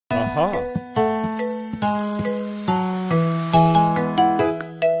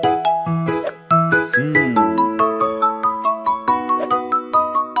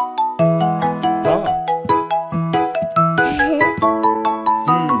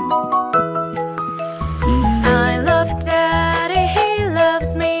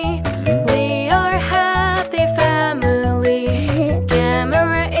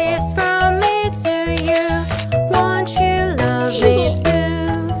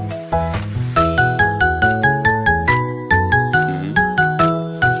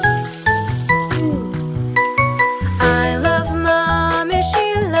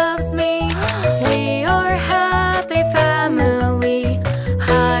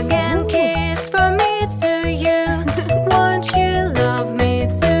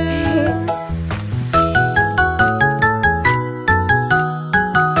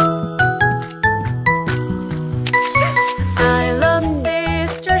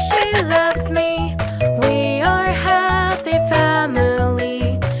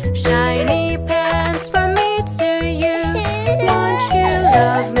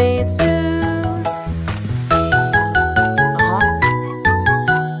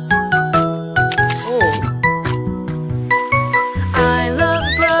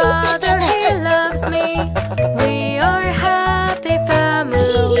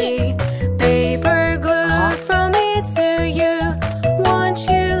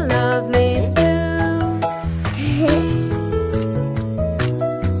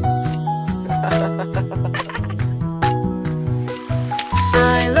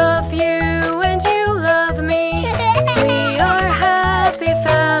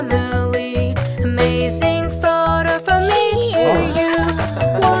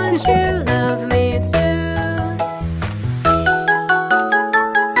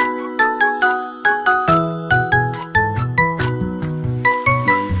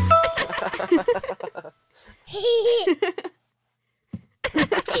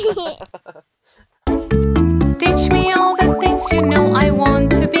Teach me all the things you know. I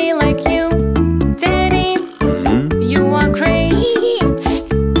want to be like you. Daddy, you are great.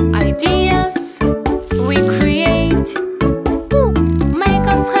 Ideas we create make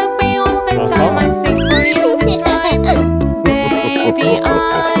us happy all the time. I sing for you this rhyme. Daddy,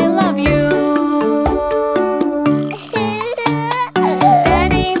 I love you.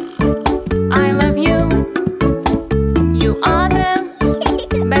 Daddy, I love you. You are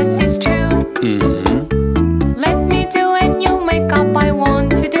the best, it's true. Let me do a new makeup I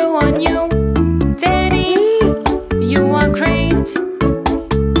want to do on you. Daddy, you are great.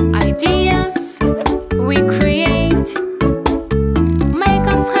 Ideas we create make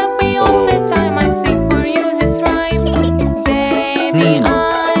us happy all the time. I sing for you this rhyme. Daddy,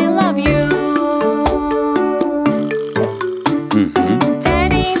 I love you.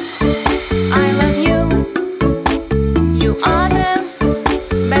 Daddy, I love you. You are the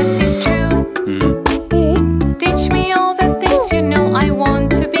best, it's true. Teach me all the things you know. I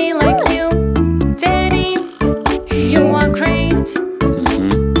want to be like you. Daddy, you are great.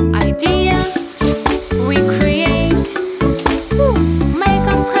 Ideas we create make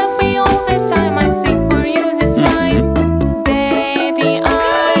us happy all the time. I sing for you this rhyme. Daddy, I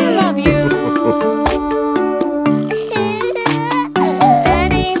love you.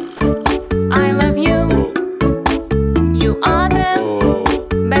 Daddy, I love you. You are the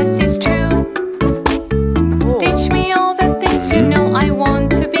best, it's true. Teach me all the things you know. I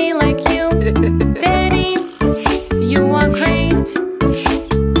want to be like you. Daddy, you are great.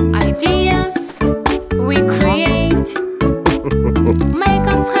 Ideas we create make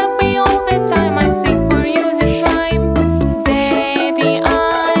us happy all the time. I sing for you this rhyme. Daddy,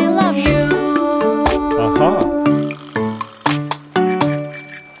 I love you.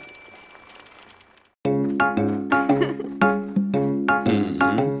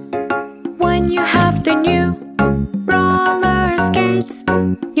 When you have the new roller skates,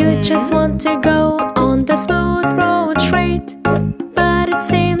 you just want to go on the smooth road straight. But it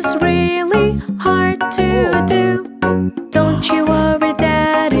seems really hard to do. Don't you worry,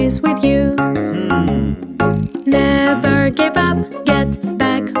 Dad is with you. Never give up, get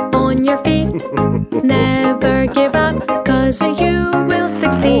back on your feet. Never give up, 'cause you will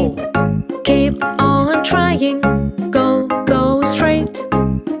succeed. Keep on trying, go straight.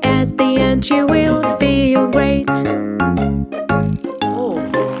 At the end you will feel great.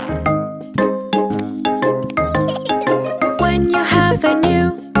 When you have a new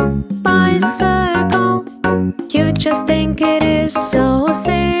bicycle, you just think it is so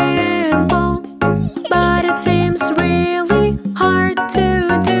simple. But it seems really hard to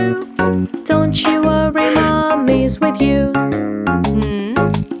do. Don't you worry, Mommy's with you.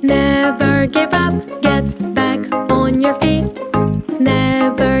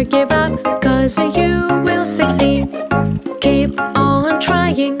 succeed. Keep on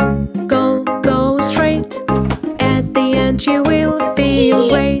trying, go, go straight. At the end you will feel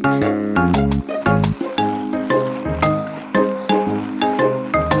great.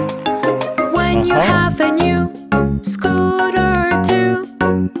 When you have a new scooter too,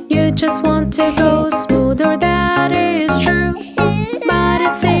 you just want to go smoother, that is true. But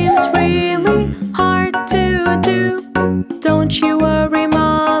it seems really hard to do. Don't you worry,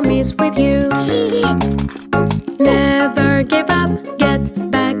 Mommy's with you. Never give up, get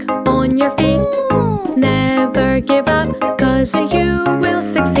back on your feet. Never give up, 'cause you will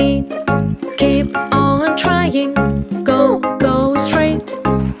succeed. Keep on trying, go, go straight.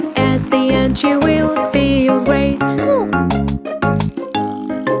 At the end you will feel great.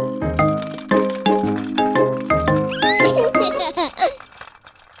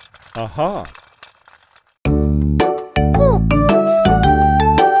 Aha!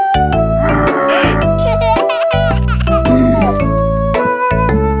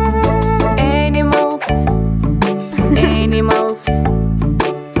 Animals, animals,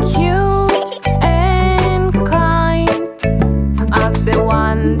 cute and kind, are the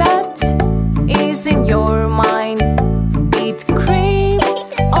one that is in your mind. It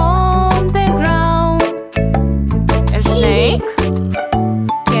creeps on the ground. A snake?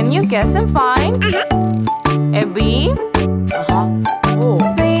 Can you guess and find? A bee?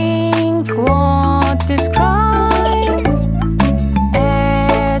 Think what describe a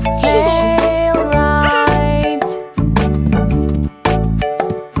snail ride.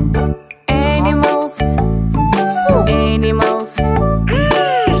 Animals, animals,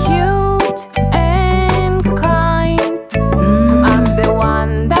 cute and kind, are the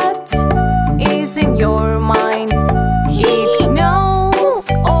one that is in your mind. It knows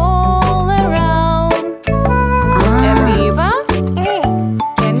all around. A beaver?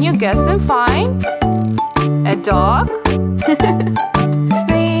 Can you guess and find? A dog?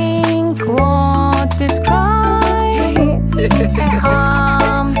 Think what describe a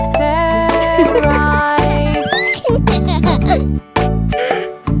hamster ride.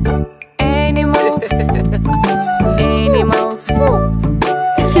 Animals, animals,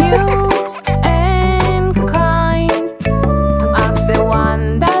 cute and kind, are the one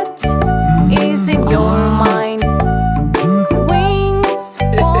that is in your mind. Wings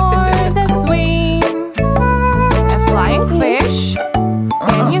for the swim. A flying fish?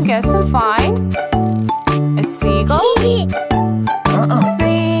 Can you guess and find? A seagull?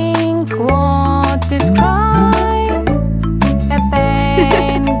 Think what describe a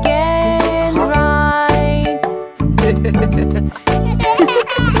penguin ride.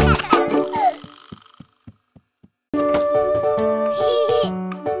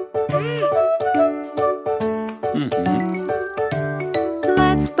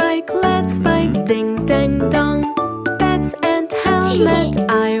 Let's bike, ding dang dong. Bats and helmet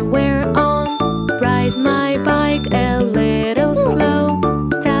I wear on. Ride my bike a little slow.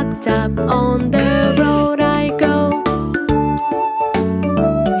 Tap tap on the road I go.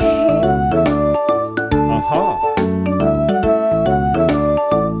 Aha!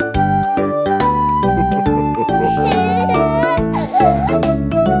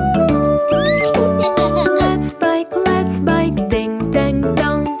 Let's bike, ding dang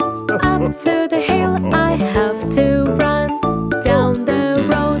dong. Up to the hill I have to run. Down the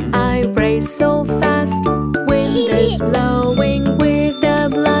road I race so fast. Wind is blowing with the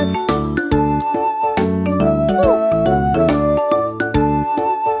blast.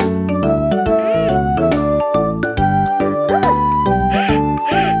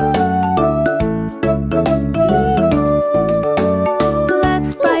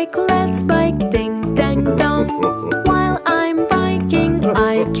 Let's bike, ding dang dong. While I'm biking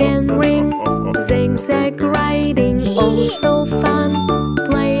I can ring. Zigzag riding, oh so fun.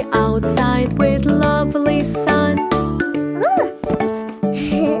 Play outside with lovely sun.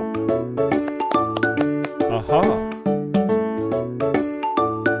 Aha!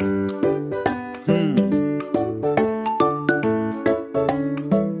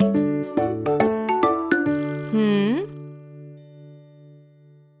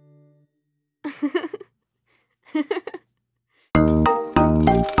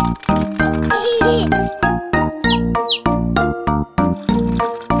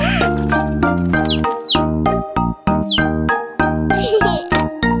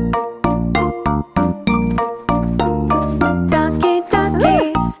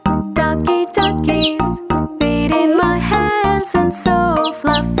 Duckies, feet in my hands and so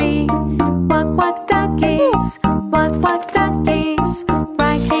fluffy. Quack quack duckies,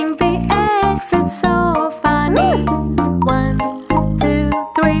 whacking the eggs, it's so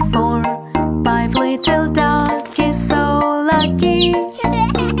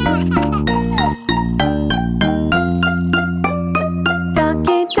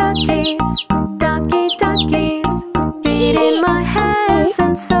duckies, ducky duckies, feet in my hands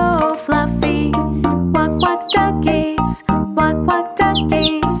and so fluffy. Quack quack duckies, quack quack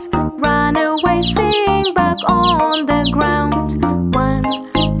duckies, run away, sing back on the ground. 1,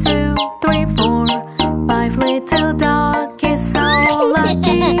 2, 3, 4, 5 little duckies, so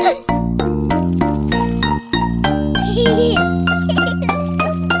lucky.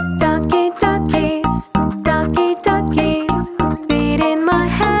 Ducky duckies, ducky duckies, feet in my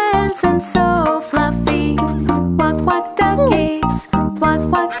hands and so fluffy. Quack quack duckies, quack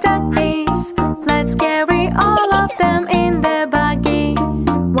quack duckies, let's carry all of them in the buggy.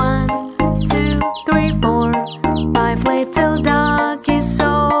 1, 2, 3, 4, 5 little duckies,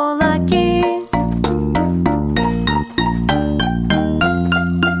 so lucky.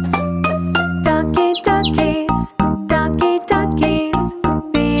 Ducky duckies, ducky duckies,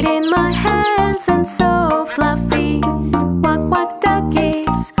 feet in my hands and so fluffy. Quack quack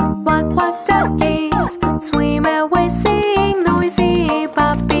duckies, quack quack duckies, swim away, sing noisy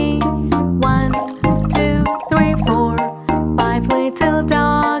puppy. 1, 2, 3, 4, 5 little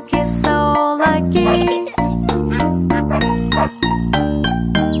duckies, so lucky.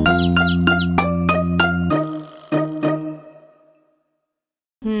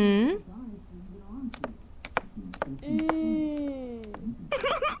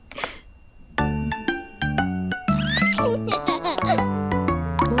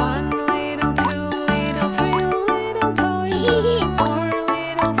 One little, 2 little, 3 little toy boats, 4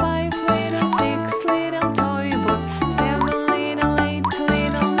 little, 5 little, 6 little toy boats, 7 little, 8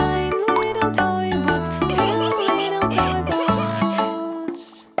 little, 9 little toy boats, 10 little toy boats.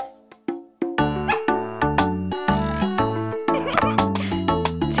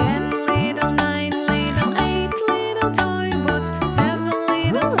 10 little, 9 little, 8 little toy boats, 7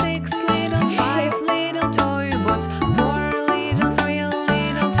 little, 6 little, 5 little toy boats, 4 little, 3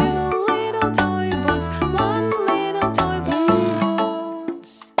 little, 2 little toy boats, 1 little toy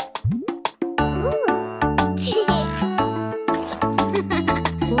boats.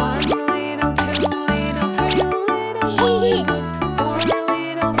 1 little, 2 little, 3 little toy boats, 4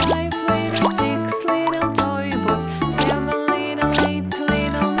 little, 5 little, 6 little toy boats, 7 little, 8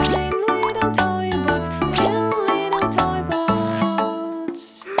 little, 9 little toy boats, 10 little toy boats.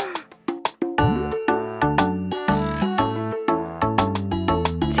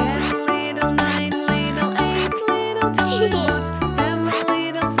 10 little, 9 little, 8 little toy boats,